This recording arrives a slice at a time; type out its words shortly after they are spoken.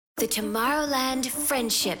The Tomorrowland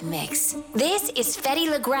Friendship Mix. This is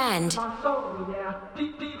Fetty Legrand. My soul, yeah.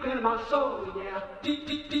 Deep, deep in my soul, yeah. Deep,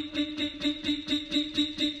 deep, deep, deep, deep, deep, deep, deep,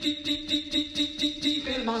 deep, deep, deep, deep, deep, deep, deep, deep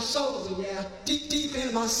in my soul, yeah. Deep, deep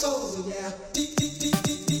in my soul, yeah. Deep, deep, deep,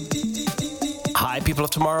 deep, deep, deep, deep, deep. Hi, people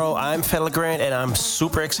of tomorrow. I'm Fetty Legrand, and I'm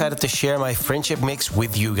super excited to share my friendship mix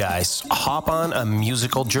with you guys. Hop on a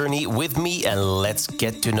musical journey with me, and let's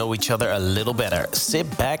get to know each other a little better.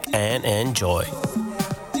 Sit back and enjoy.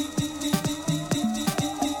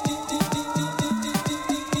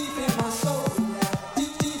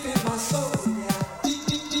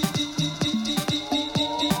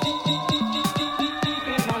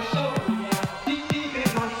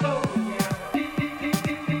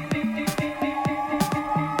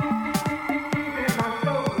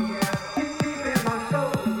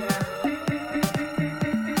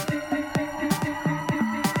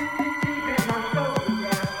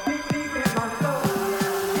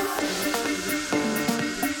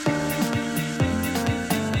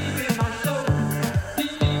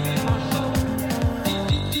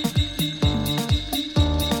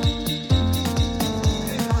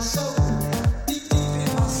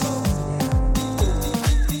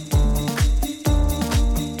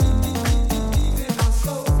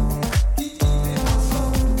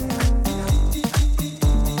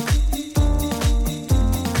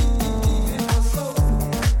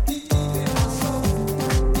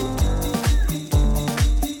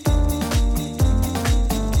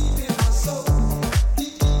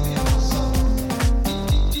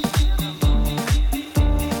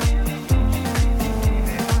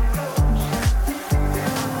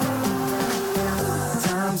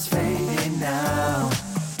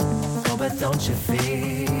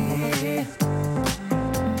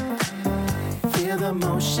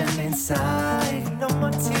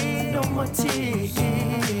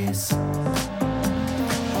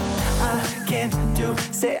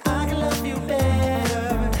 Say I can love you better.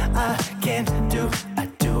 I can do it.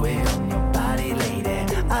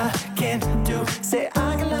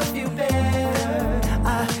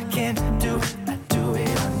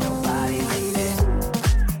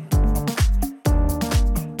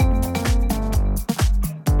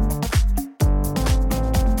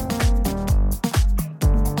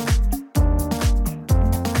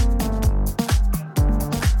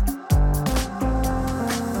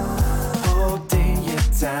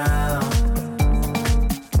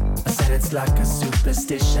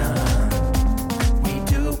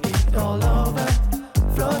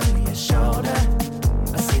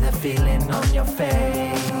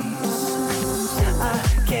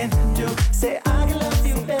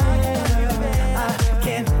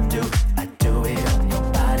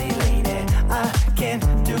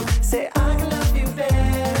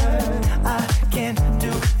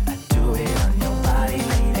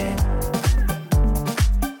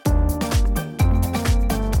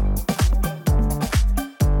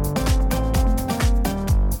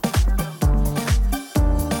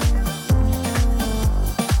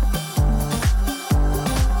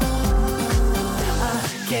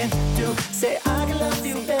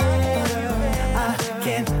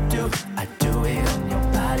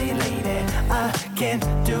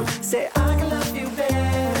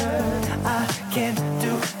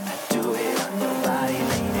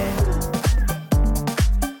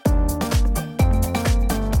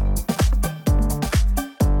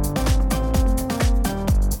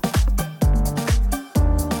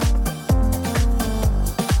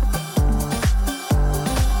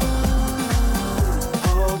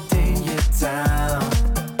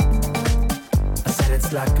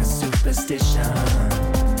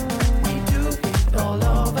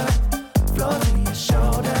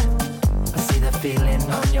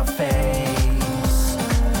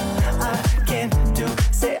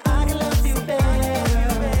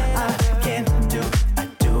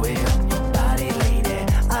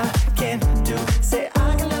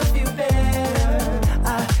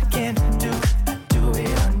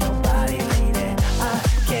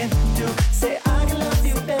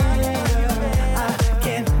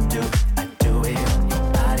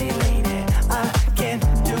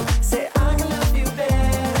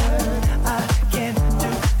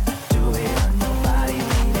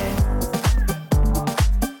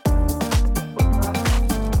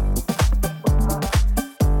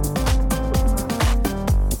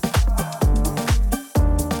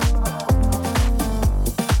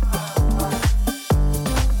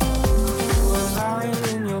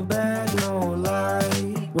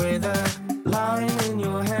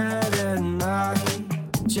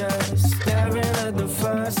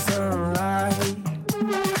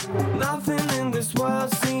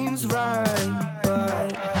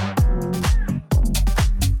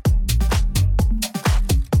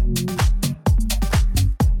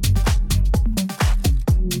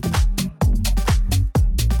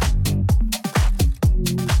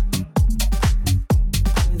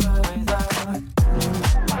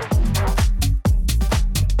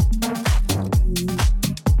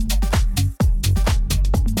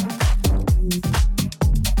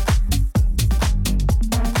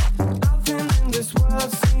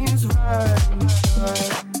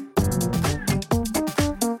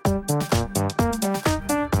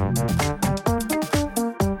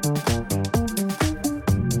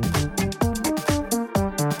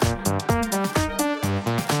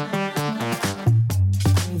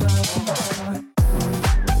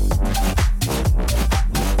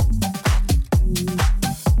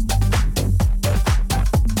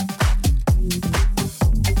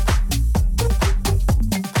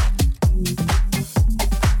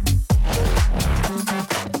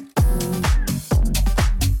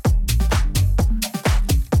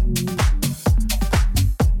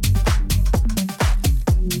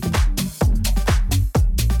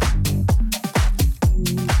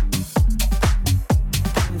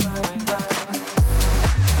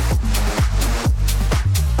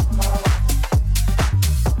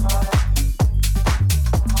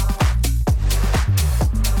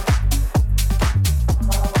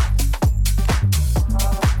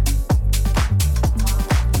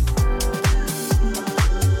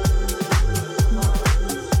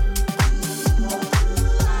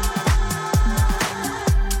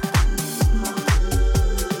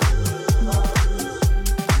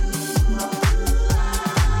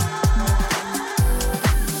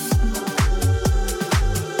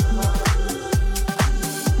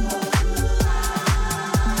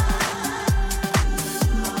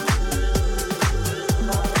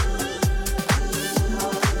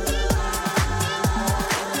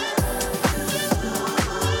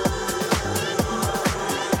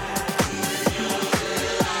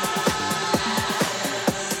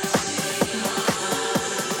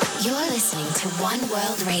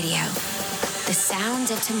 Radio, the sound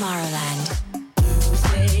of Tomorrowland.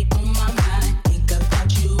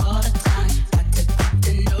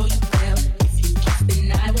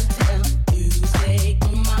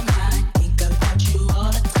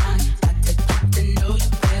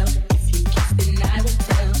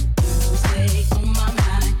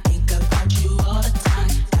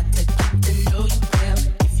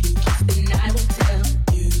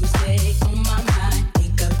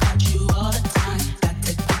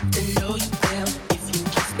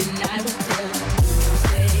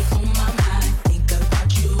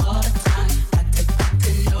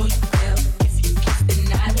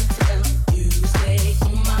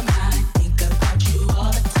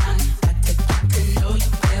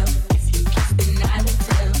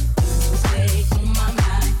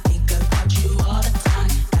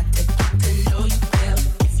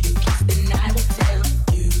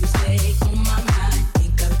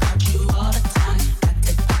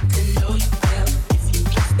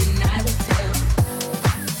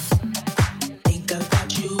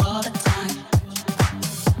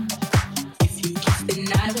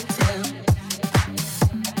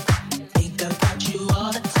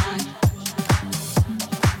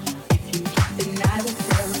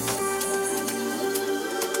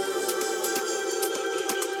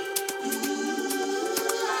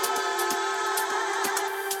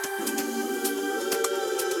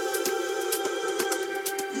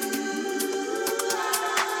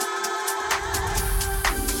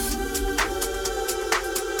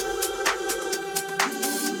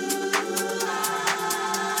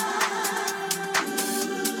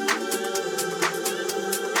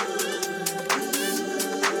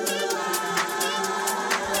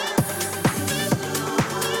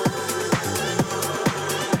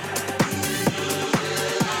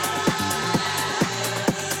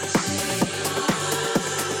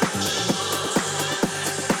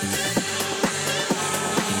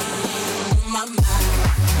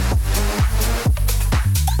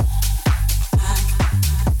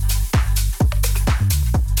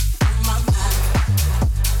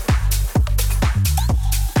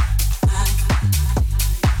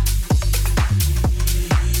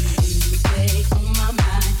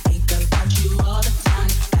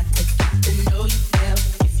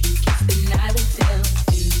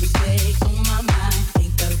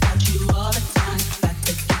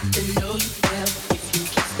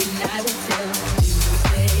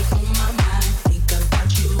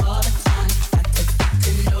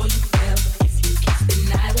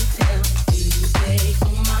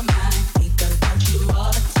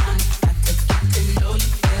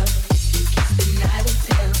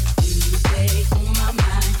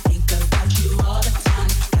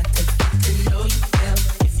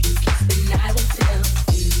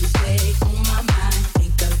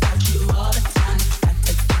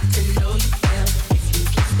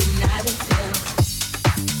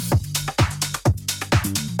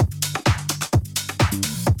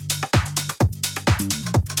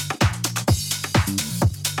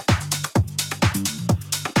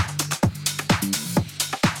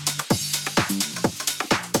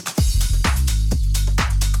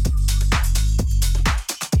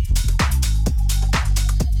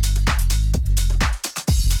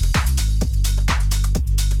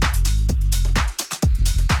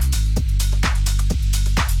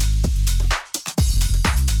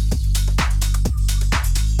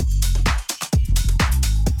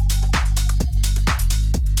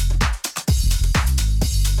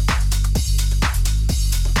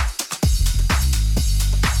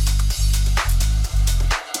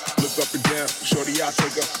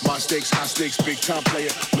 stakes, high stakes, big time player.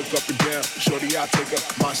 Look up and down, shorty, I take her.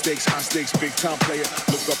 My stakes, high stakes, big time player.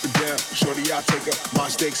 Look up and down, shorty, I take her. My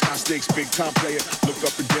stakes, high stakes, big time player. Look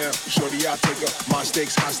up and down, shorty, I take her. My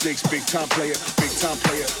stakes, high stakes, big time player. Big time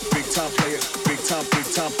player, big time player, big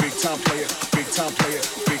time player, big time player,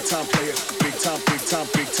 big time player, big time,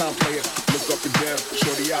 big time player. Look up and down,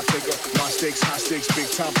 shorty, I take her. My stakes, high stakes, big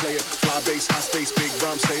time player. Fly bass, high stakes, big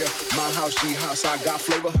rhyme sayer. My house, she house, I got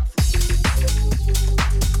flavor.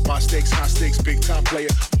 My stakes, high stakes, big time player.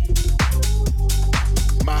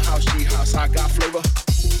 My house, she house, I got flavor.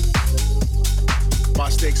 My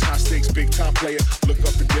stakes, high stakes, big time player. Look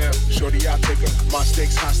up and down, shorty, I take her. My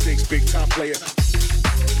stakes, high stakes, big time player.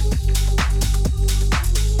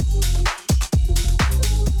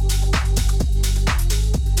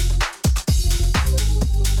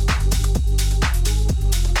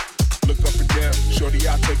 Look up and down, shorty,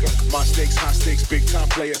 I take her. My stakes, high stakes, big time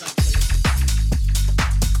player.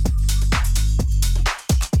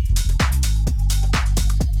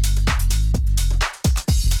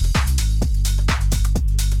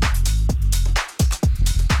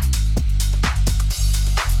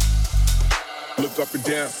 look up and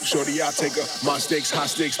down. Shorty, I'll take her. My stakes, high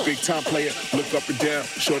stakes, big time player. Look up and down.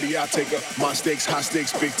 Shorty, I'll take her. My stakes, high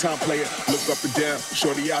stakes, big time player. Look up and down.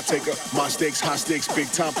 Shorty, I'll take her. My stakes, high stakes,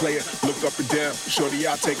 big time player. Look up and down. Shorty,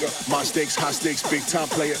 I'll take her. My stakes, high stakes, big time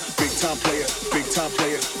player. Big time player. Big time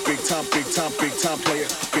player. Big time, big time, big time player.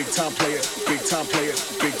 Big time player. Big time player.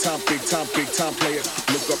 Big time, big time, big time player.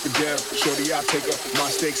 Look up and down. Shorty, I'll take her.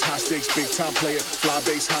 My stakes, high stakes, big time player. Fly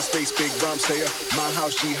bass, high space, big rhyme sayer. My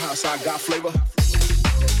house, she house, I got flavor.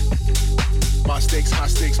 My stakes, high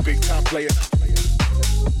stakes, big time player.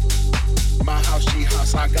 My house, she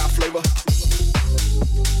house, I got flavor.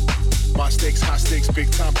 My stakes, high stakes,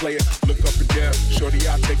 big time player. Look up and down, shorty,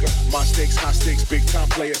 I'll take her. My stakes, high stakes, big time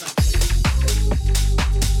player.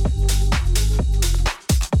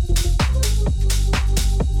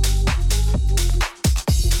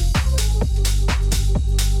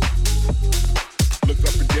 Look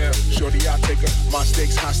up and down, shorty, I'll take her. My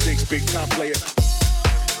stakes, high stakes, big time player.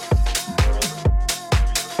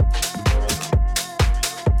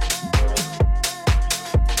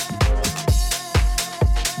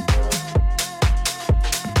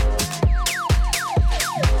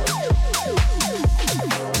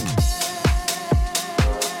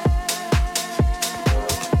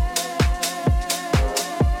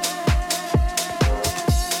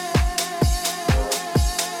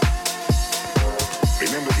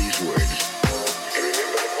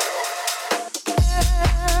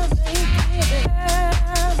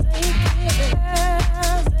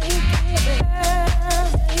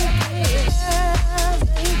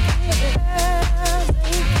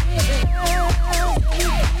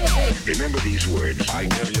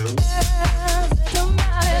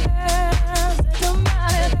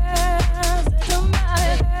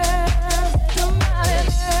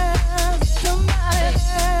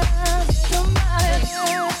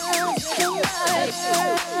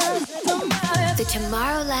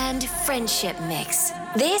 Friendship Mix.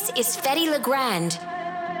 This is Fedde Le Grand.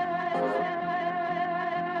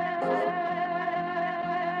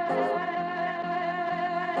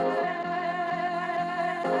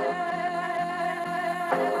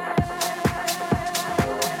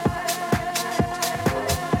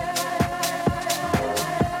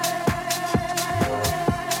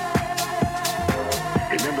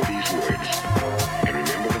 Remember these words, and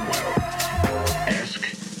remember them well.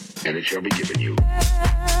 Ask, and it shall be given you.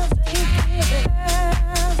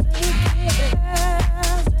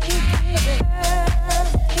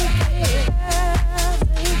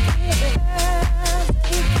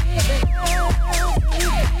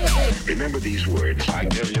 Remember these words, I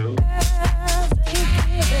give you.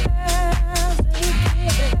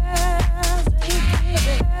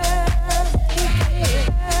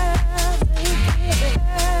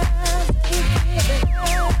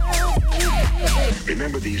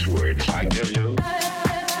 Remember these words, I give you.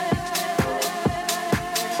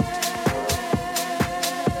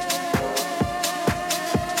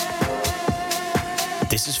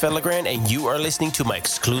 This is Fedde Le Grand, and you are listening to my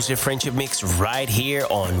exclusive Friendship Mix right here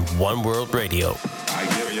on One World Radio. I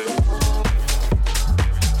give you.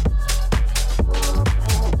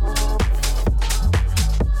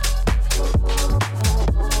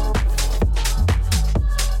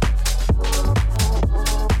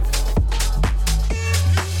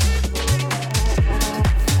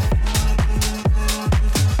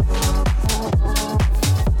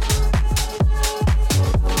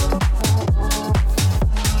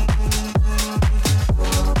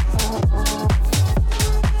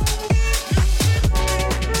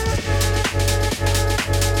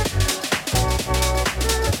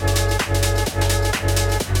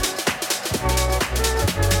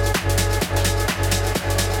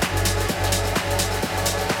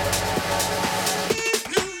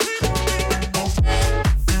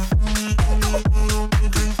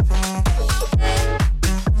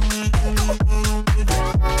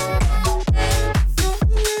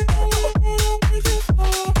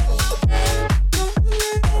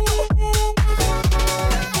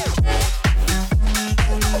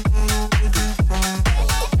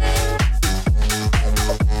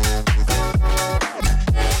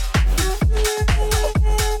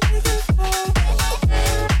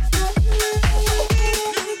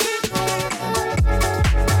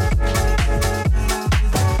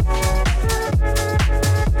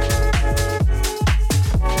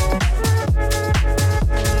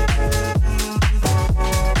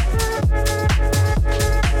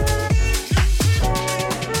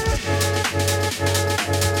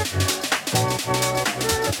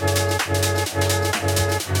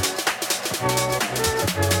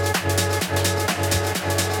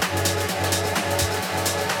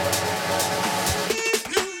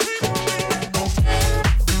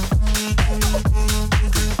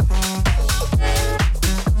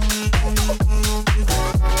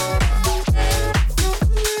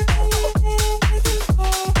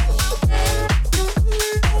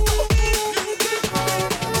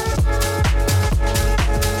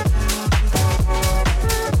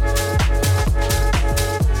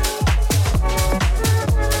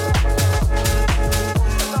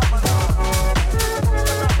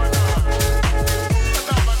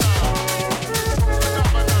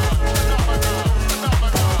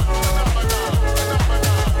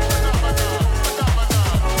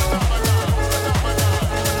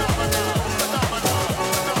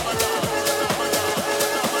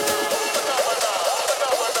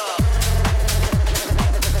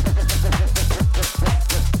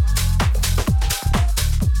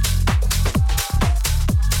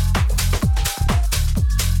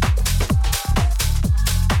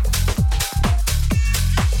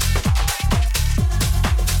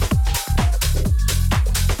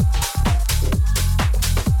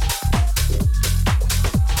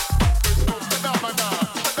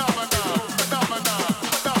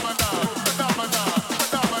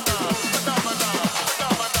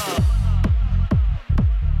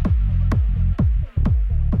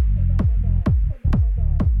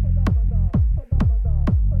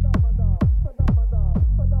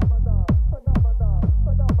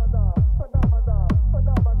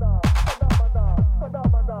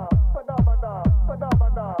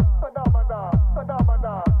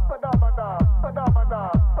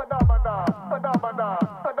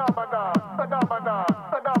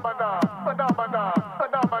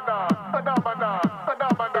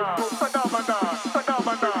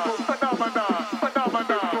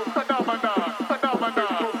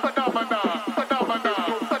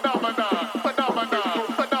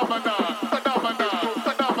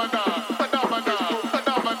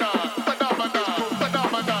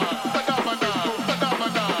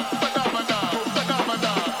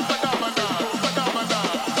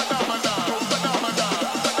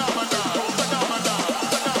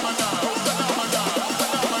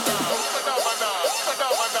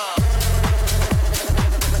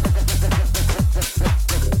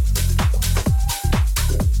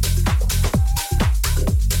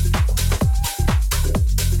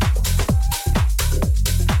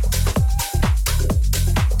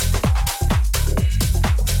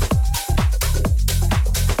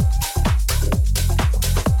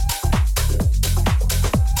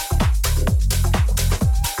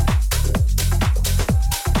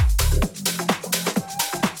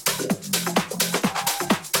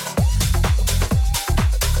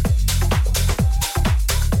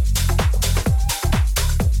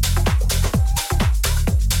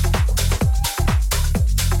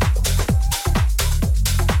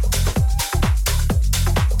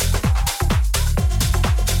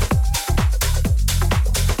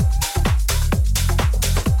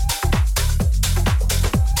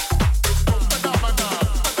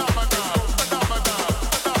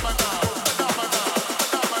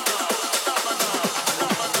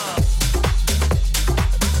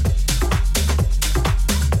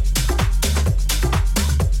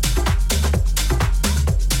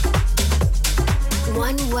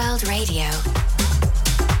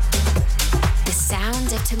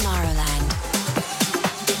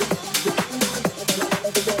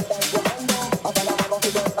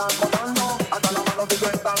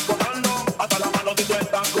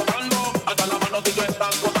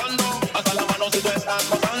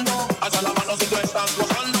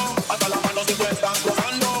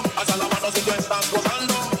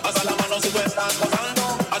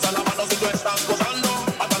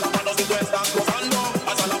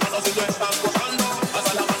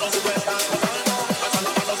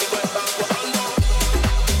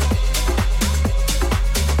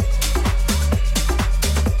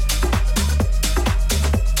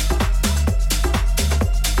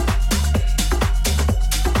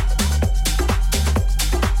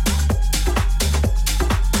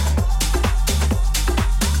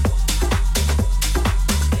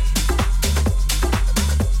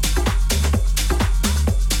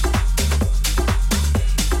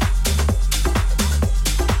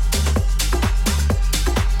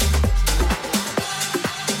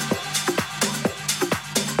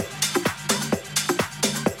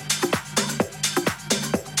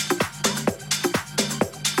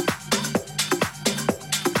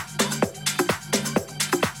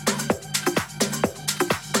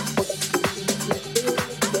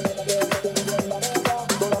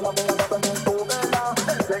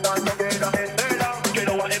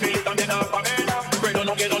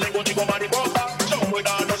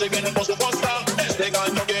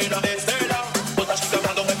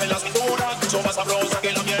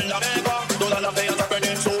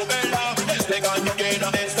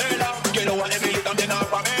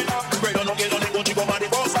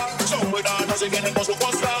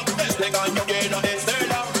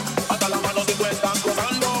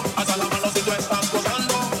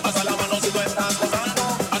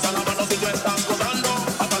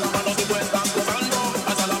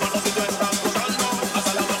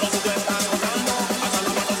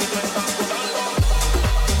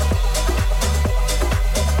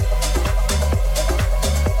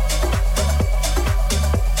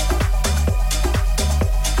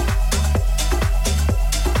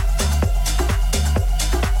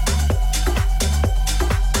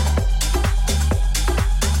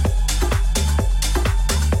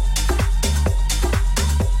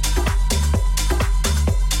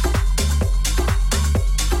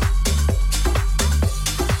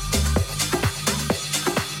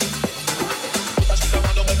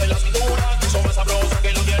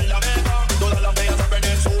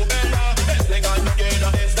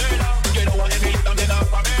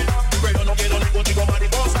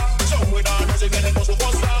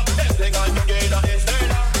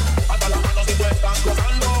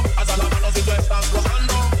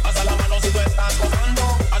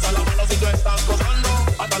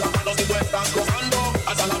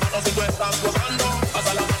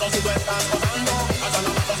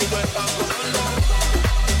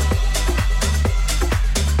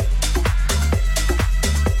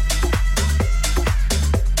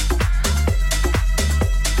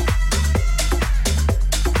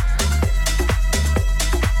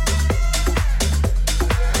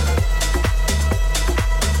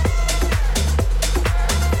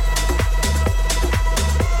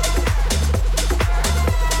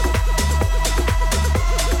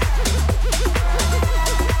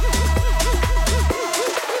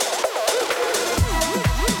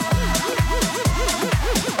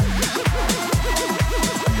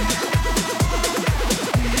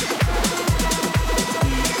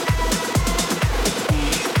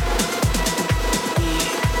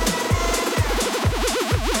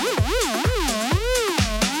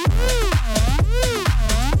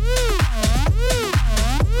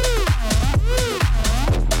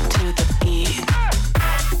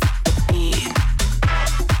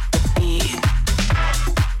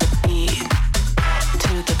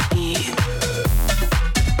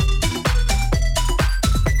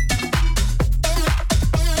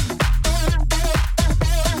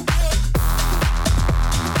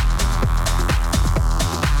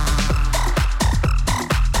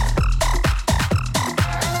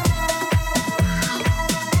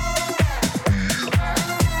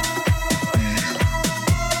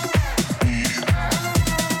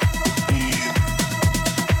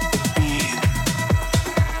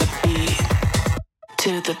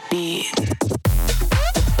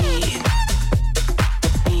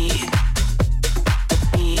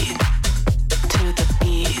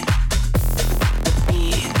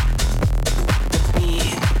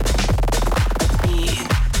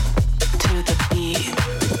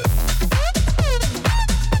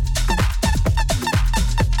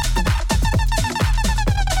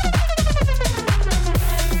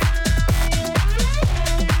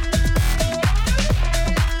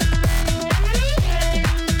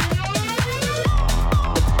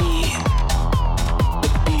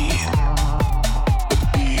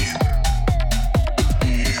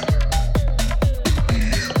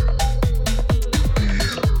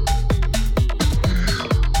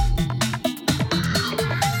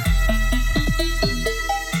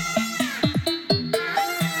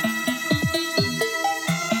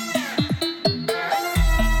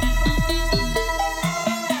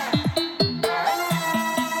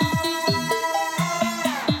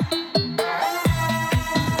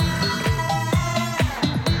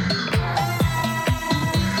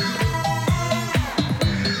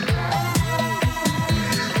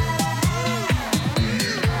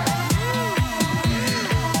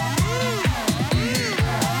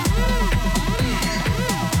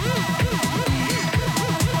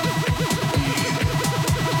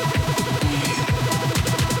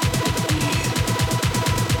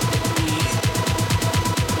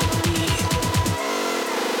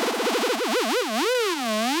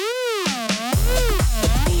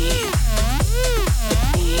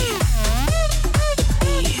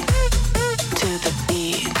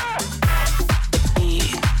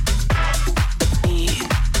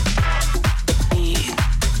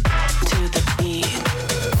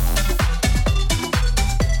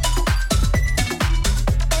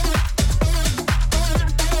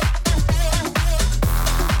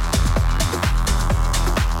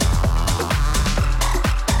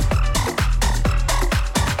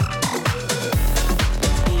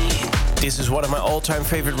 one of my all-time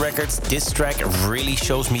favorite records. This track really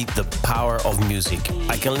shows me the power of music.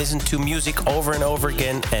 I can listen to music over and over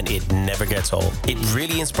again and it never gets old. It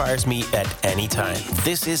really inspires me at any time.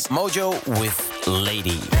 This is Mojo with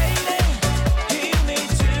Lady.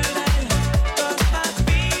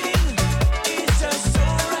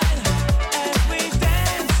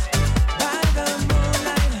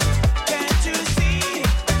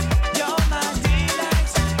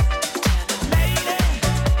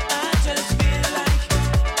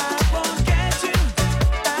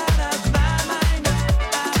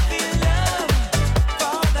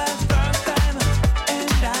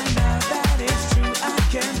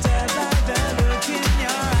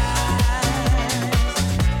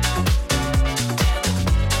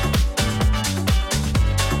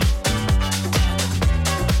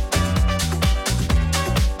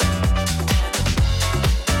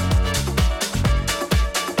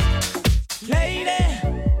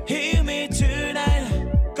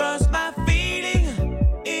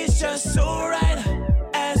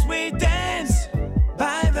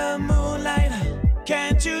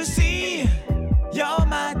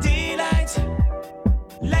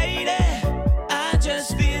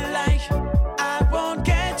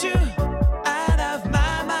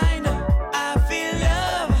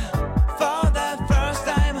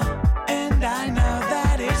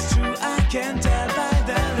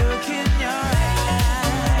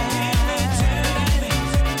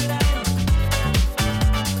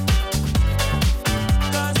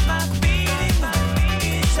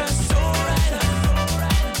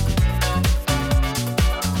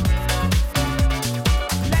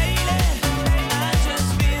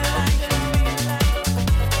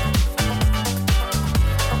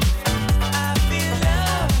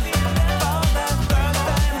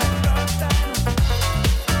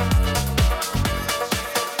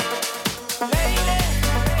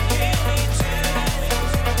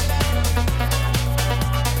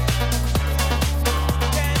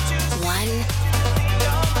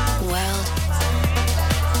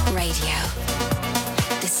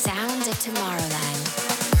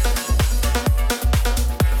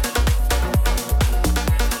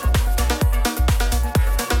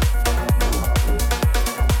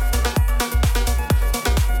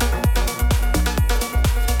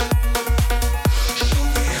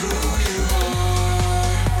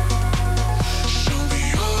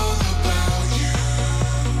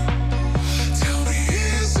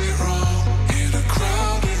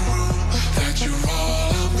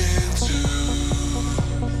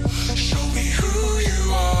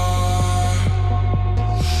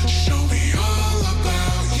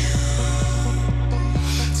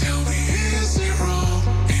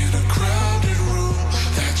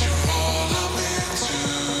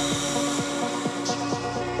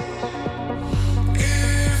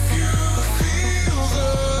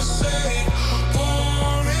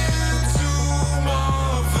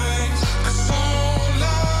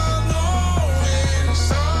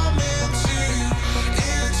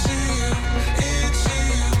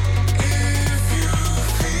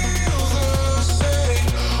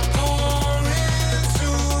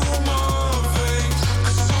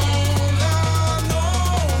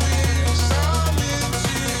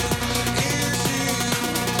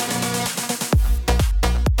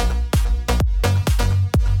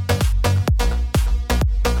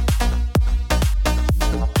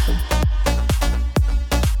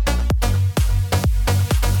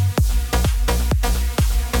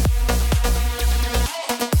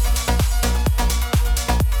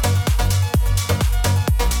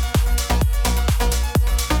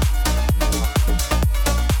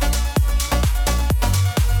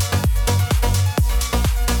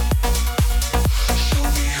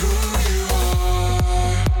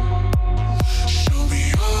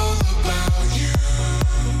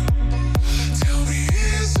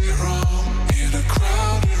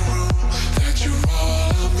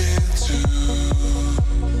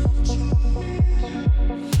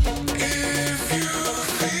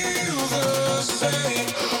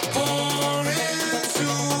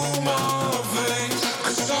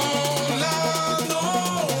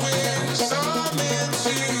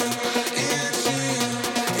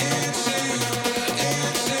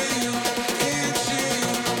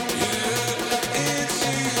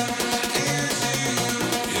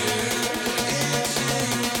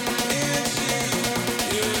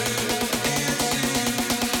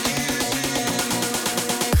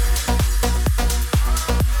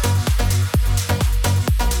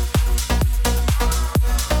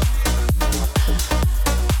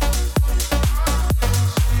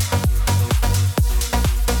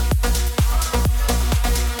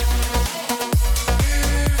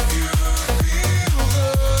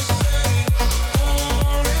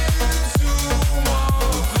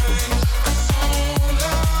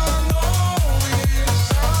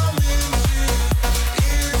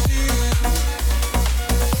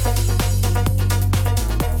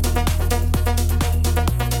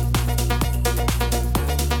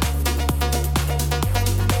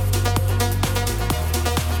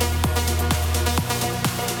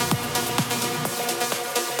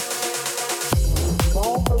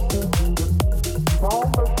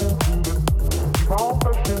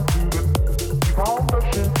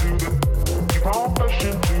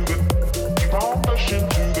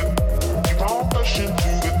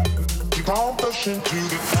 pushing to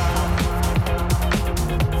the top.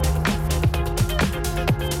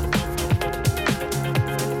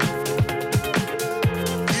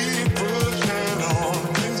 Keep pushing on,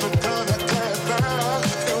 things are gonna get better.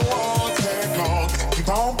 It won't take long. Keep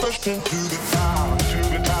on pushing to the top, to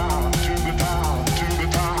the top, to the top, to the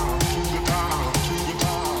top, to the top, to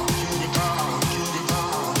the top, to the top, to the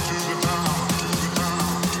top, to the top,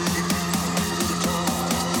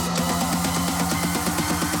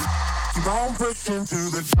 keep on pushing to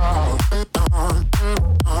the top, to the top, to the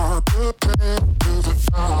top, keep on pushing to the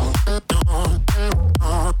top, to the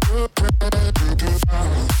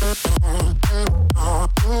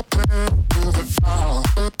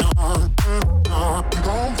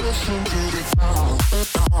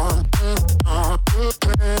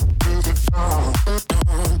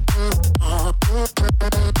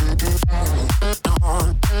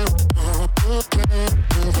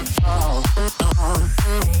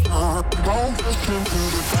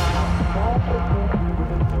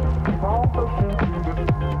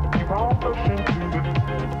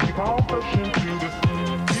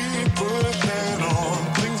top, keep pushing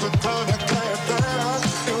on. Things are gonna get better.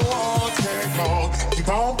 It won't take long. Keep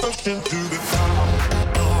on pushing to the top. Keep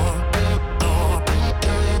on pushing to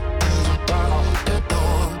the top. Keep on pushing to the top, to the top, to the top, to the top, to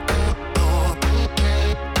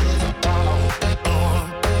the top,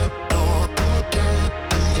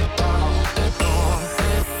 to the top, to the top.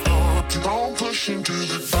 Keep on pushing to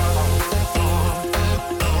the top.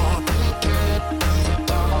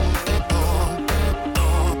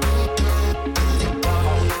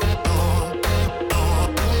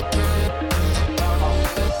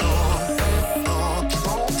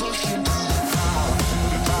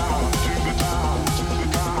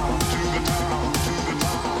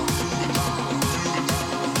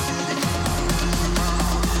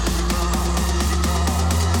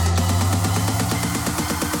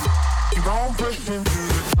 Keep on pushing to the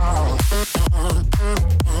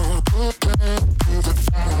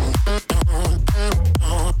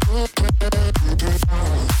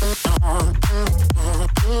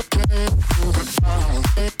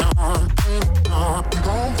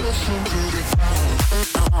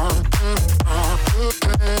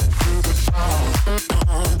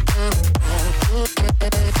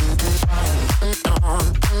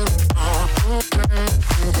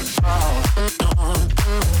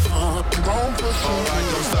Alright,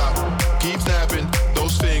 don't stop. Keep snapping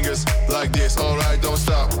those fingers like this. Alright, don't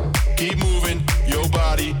stop. Keep moving your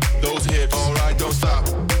body, those hips. Alright, don't stop.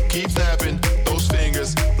 Keep snapping those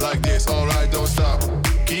fingers like this. Alright, don't stop.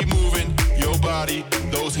 Keep moving your body,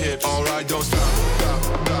 those hips. Alright, don't stop. Stop,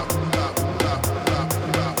 stop, stop, stop, stop,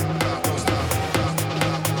 stop, stop, don't stop.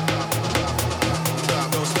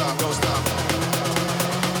 Stop, don't stop, don't stop.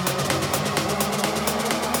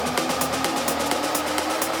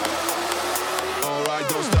 Alright,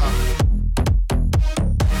 don't stop. Don't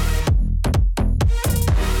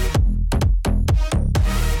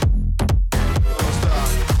stop. Don't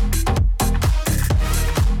stop.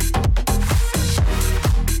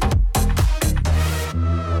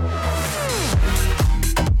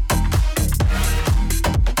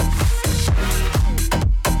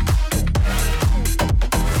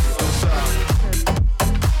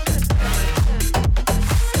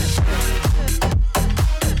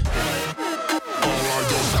 Alright,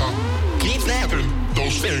 don't stop. Keep snapping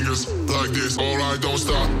those fingers like this. Alright, don't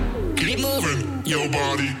stop. Keep moving your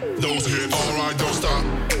body, those hips. Alright, don't stop.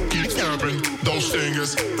 Keep snapping those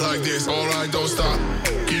fingers like this. Alright, don't stop.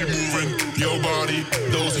 Keep moving your body,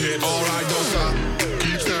 those hips. Alright, don't stop.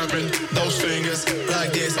 Keep snapping those fingers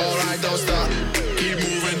like this. Alright, don't stop. Keep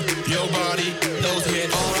moving your body, those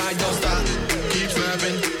hips. Alright, don't stop. Keep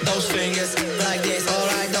snapping those fingers like this.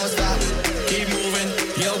 Alright, don't stop. Keep moving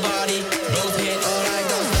your body, those hips. Alright,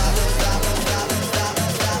 don't stop, don't stop, don't stop, don't stop,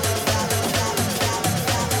 don't stop, don't stop, don't stop.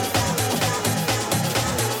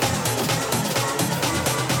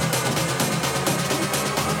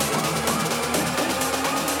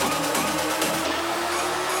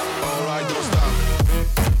 Alright, don't stop.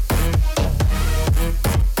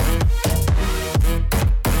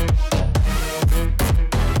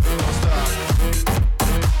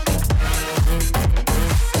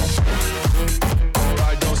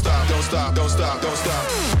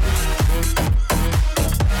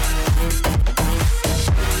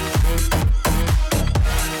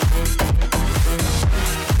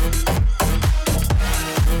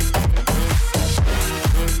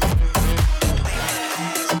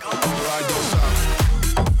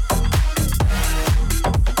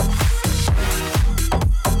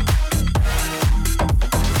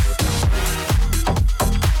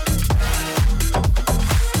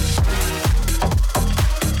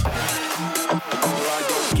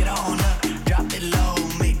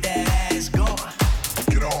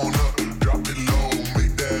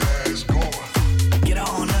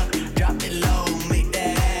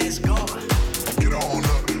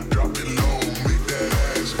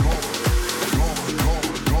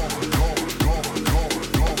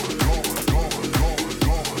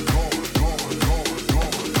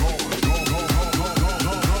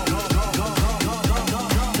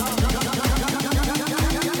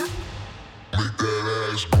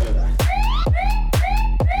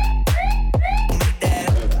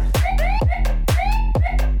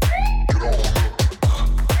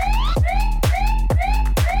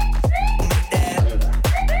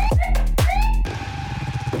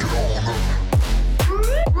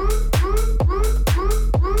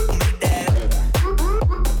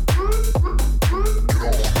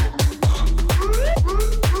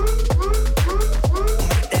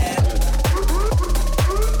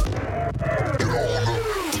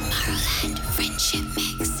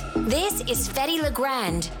 Fedde Le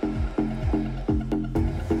Grand.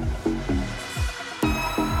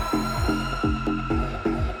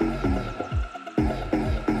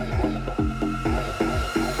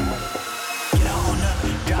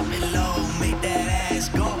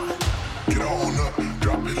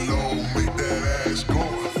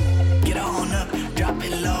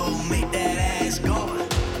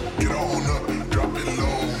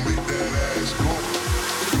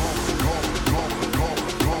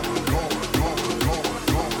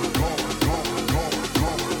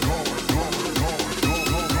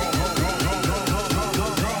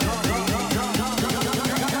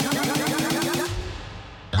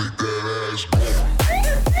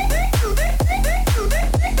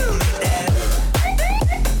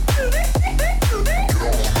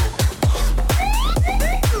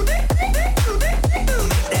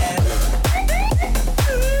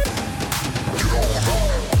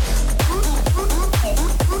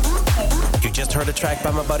 Heard a track by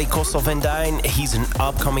my buddy Kostel Van Dyne. He's an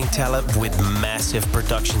upcoming talent with massive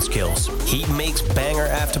production skills. He makes banger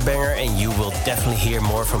after banger, and you will definitely hear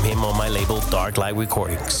more from him on my label Dark Light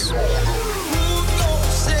Recordings.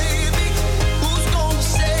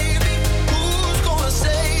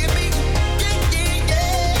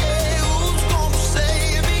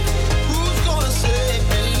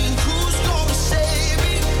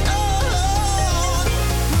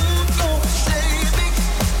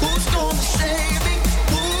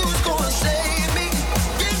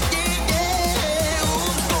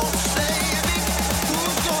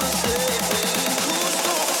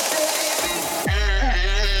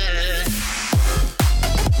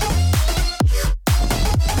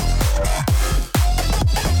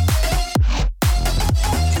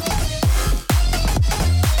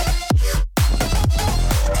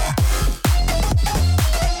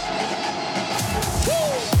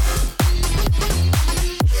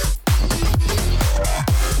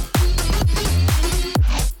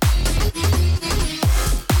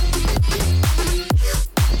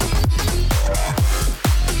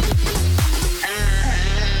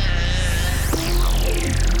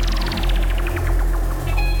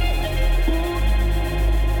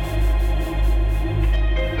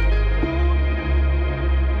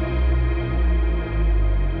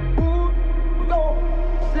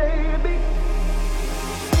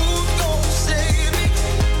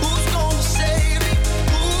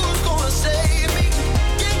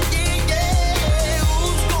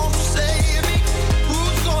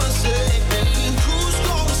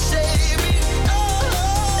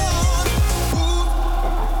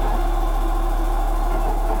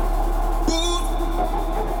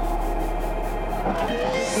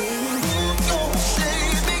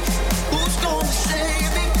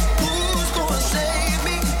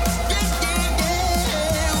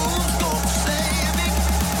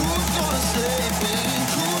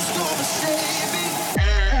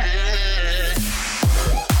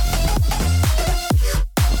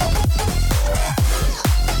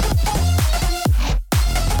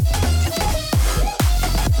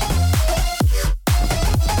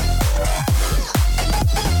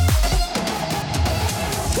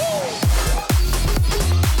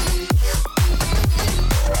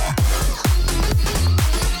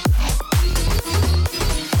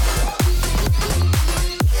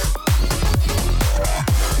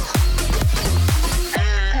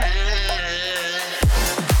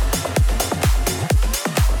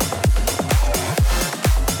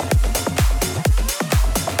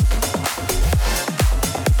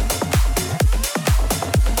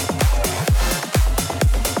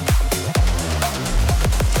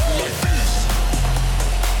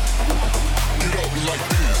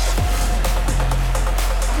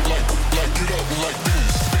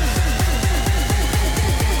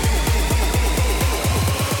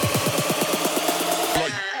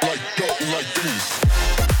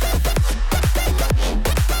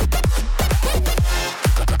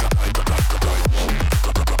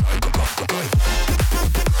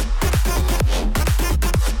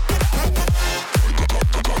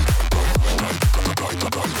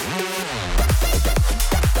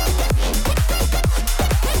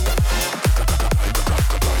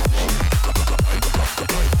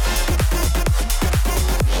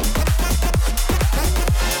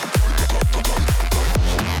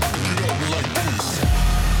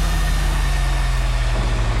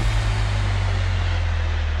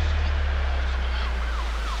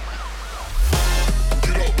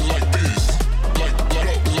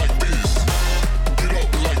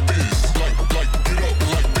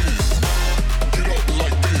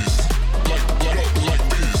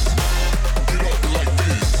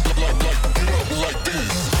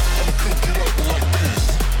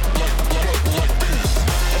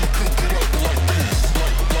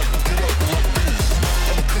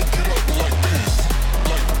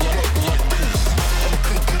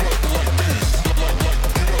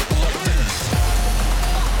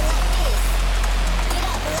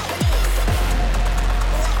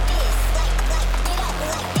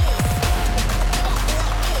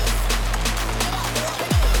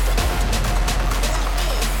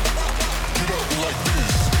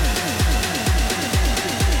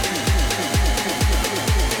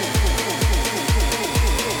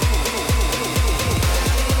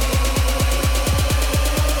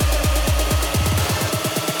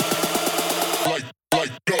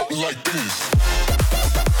 like this.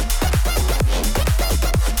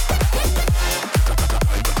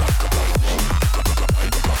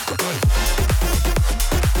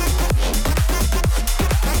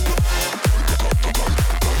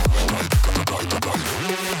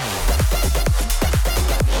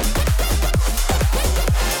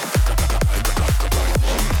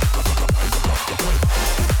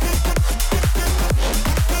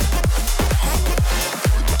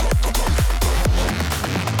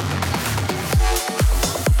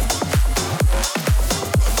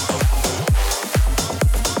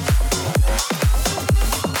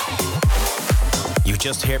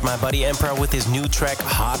 Just heard my buddy Emperor with his new track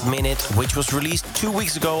Hot Minute, which was released 2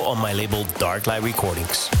 weeks ago on my label Darklight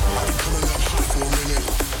Recordings.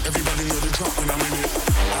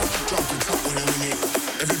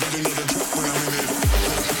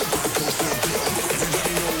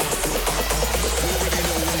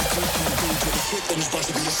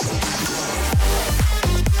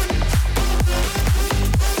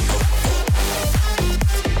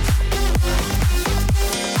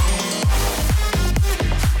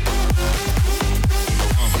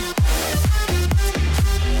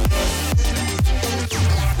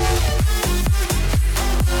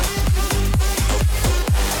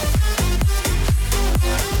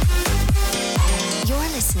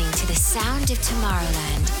 Sound of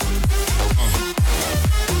Tomorrowland.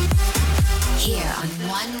 Here on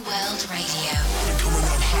One World Radio. I've been coming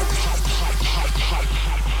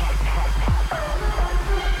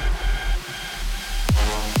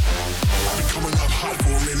up hot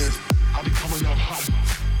for a minute. I've been coming up hot.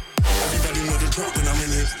 Everybody know the drop when I'm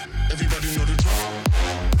in it. Everybody know the drop.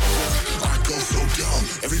 I go so dumb.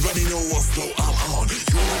 Everybody know what flow I'm on.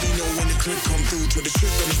 You already know when the clip come through to the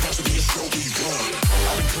shit, then it's about to be a show begun.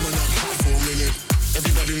 I've been coming up hot for a minute.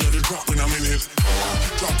 Everybody know the drop when I'm in it.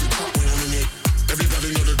 Drop the top when I'm in it. Everybody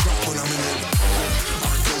know the drop when I'm in it.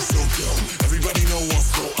 I go so dumb. Everybody know what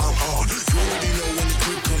flow I'm on. You already know when the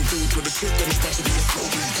clip come through to the shit, then it's about to be a show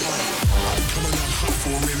begun. I've been coming up hot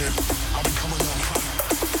for a minute. I've been coming up hot.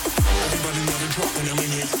 Everybody know the drop when I'm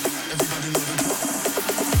in it. Everybody know the drop.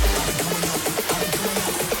 I've been coming up. I've been coming up. I've been coming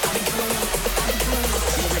up. I've been coming up.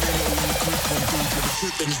 You already know when the clip come through to the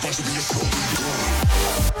shit, then it's about to be a show begun.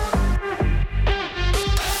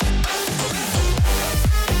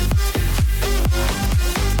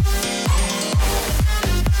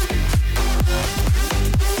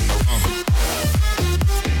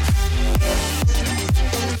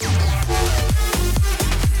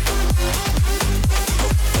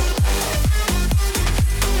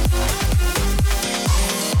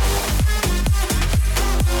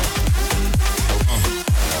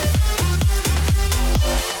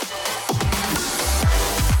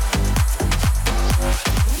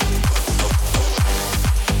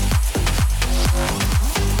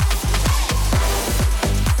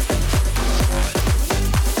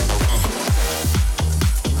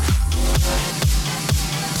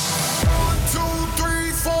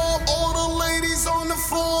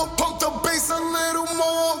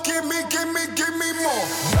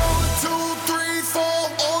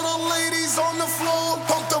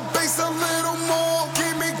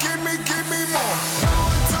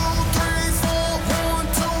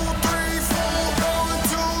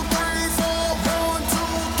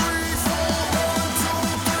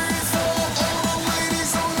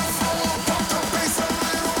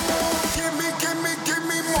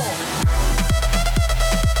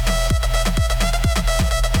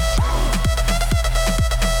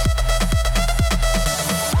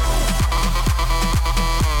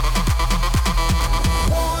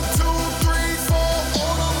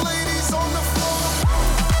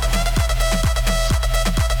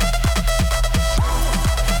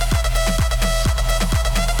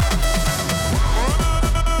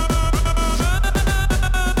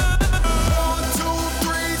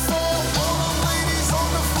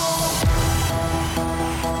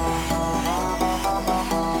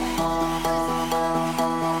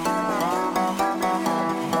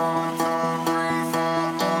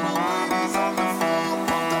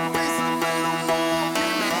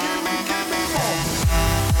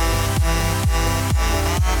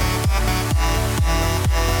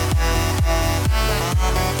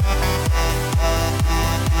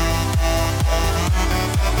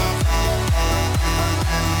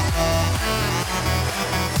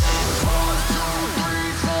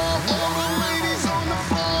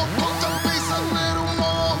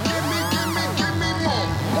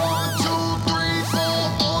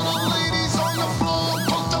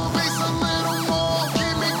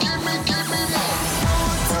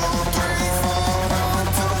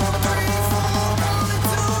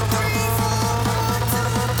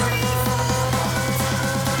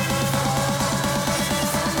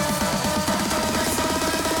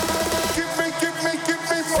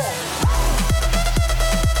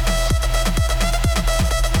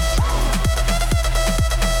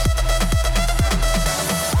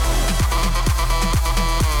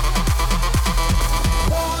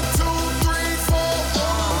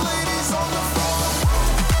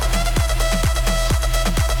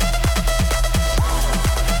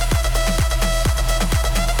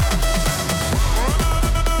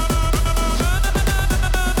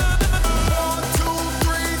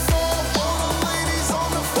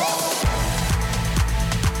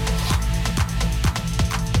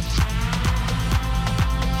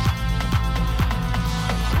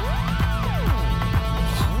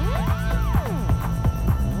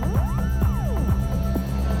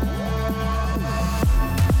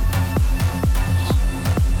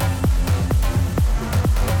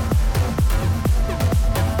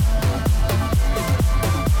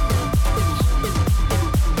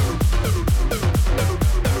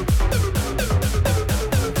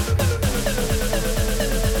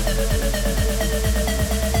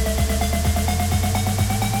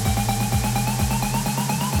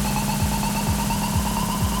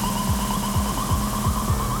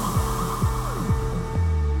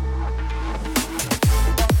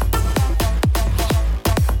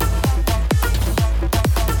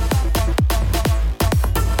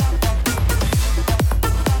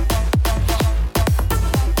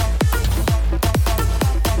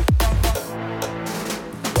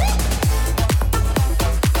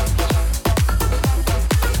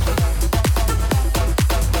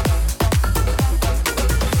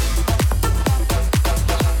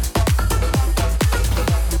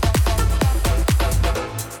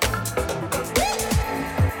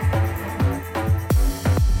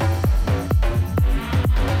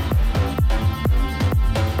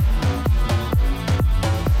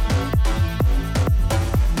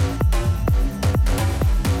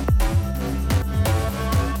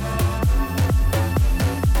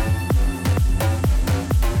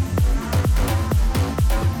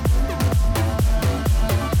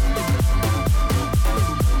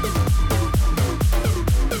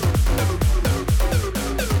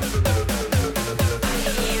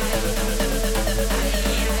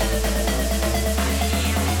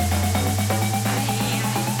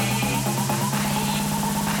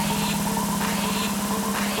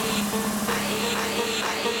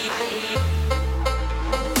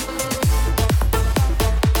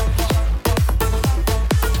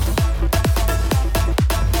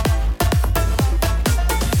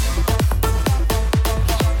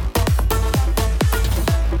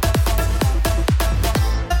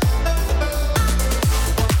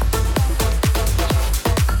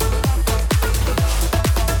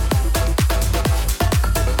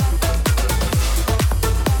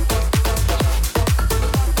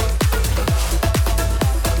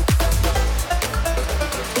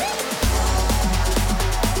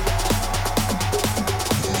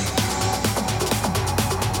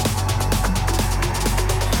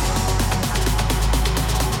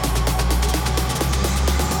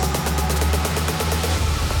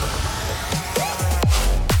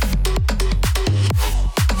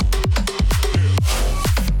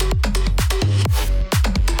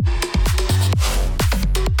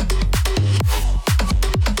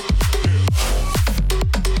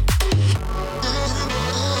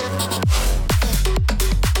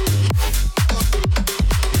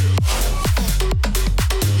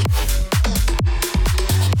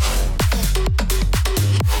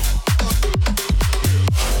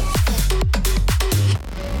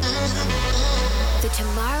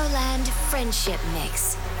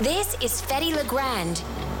 is Fedde Le Grand.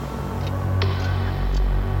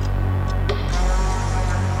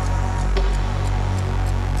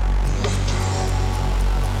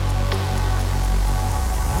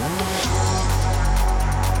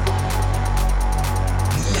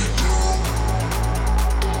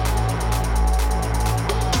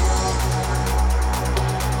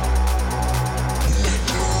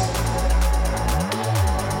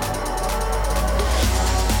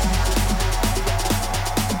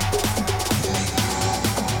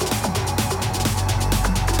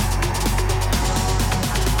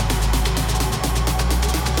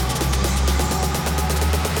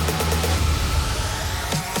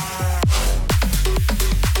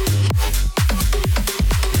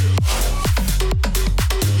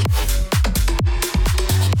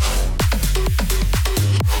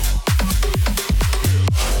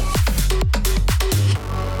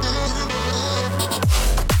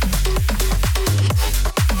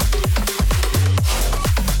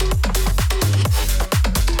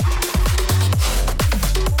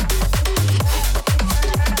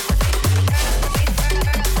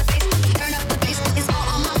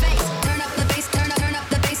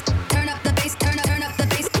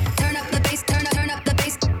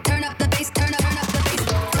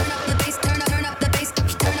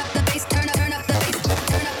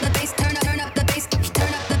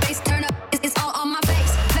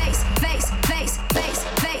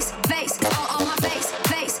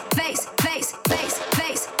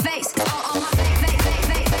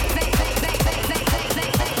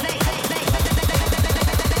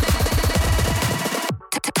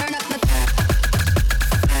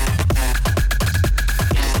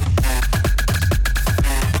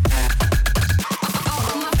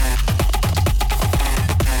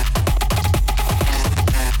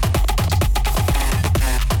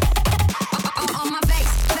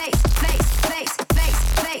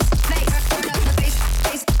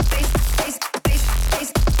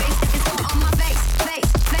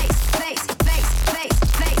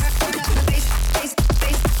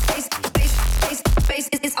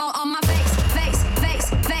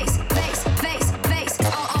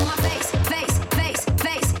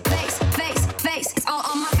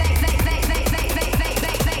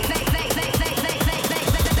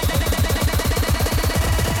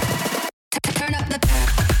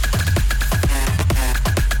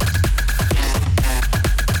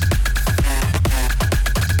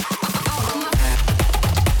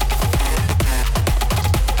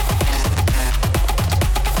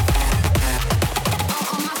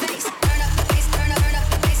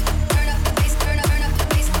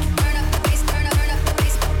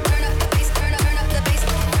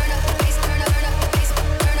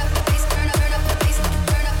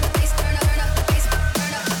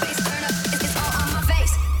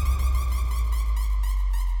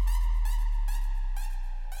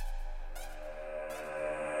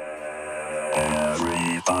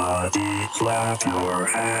 Everybody clap your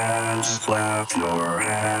hands, clap your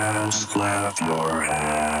hands, clap your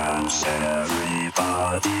hands.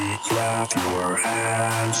 Everybody clap your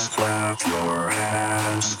hands, clap your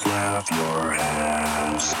hands, clap your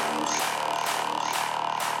hands.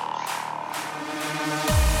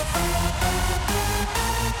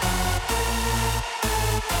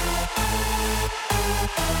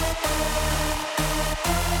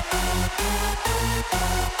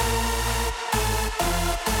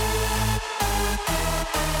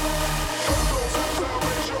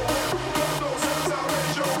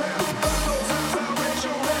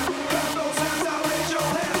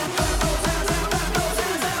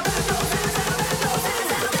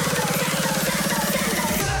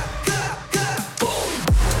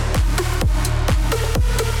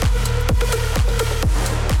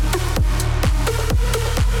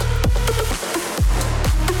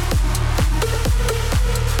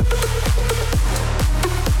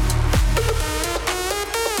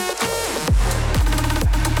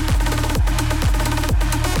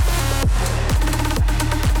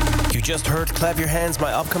 Just heard Clap Your Hands,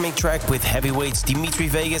 my upcoming track with heavyweights Dimitri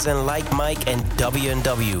Vegas and Like Mike and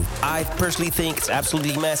W&W. I personally think it's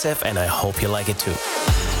absolutely massive and I hope you like it too.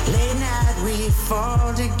 Late night we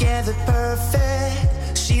fall together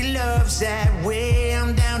perfect. She loves that way,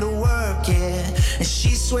 I'm down to work it. And she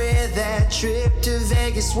swear that trip to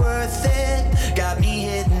Vegas worth it. Got me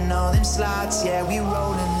hitting all them slots, yeah, we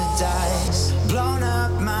rolling the dice. Blown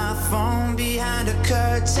up my phone behind a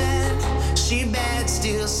curtain. She bad,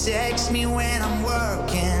 still sex me when I'm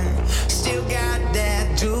working. Still got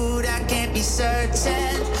that dude, I can't be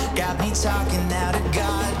certain. Got me talking out of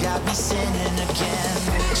God, got me sinning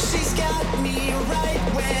again. She's got me right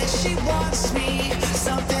where she wants me.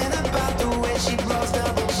 Something about the way she blows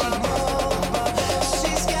double bubble.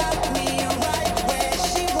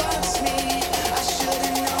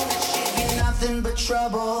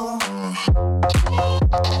 trouble.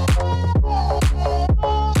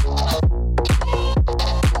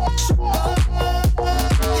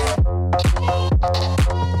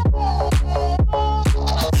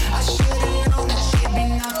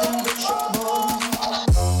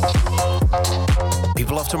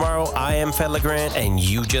 Tomorrow, I am Fat Legrand, and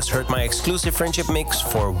you just heard my exclusive friendship mix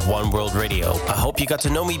for One World Radio. I hope you got to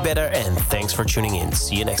know me better, and thanks for tuning in.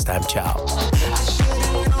 See you next time. Ciao.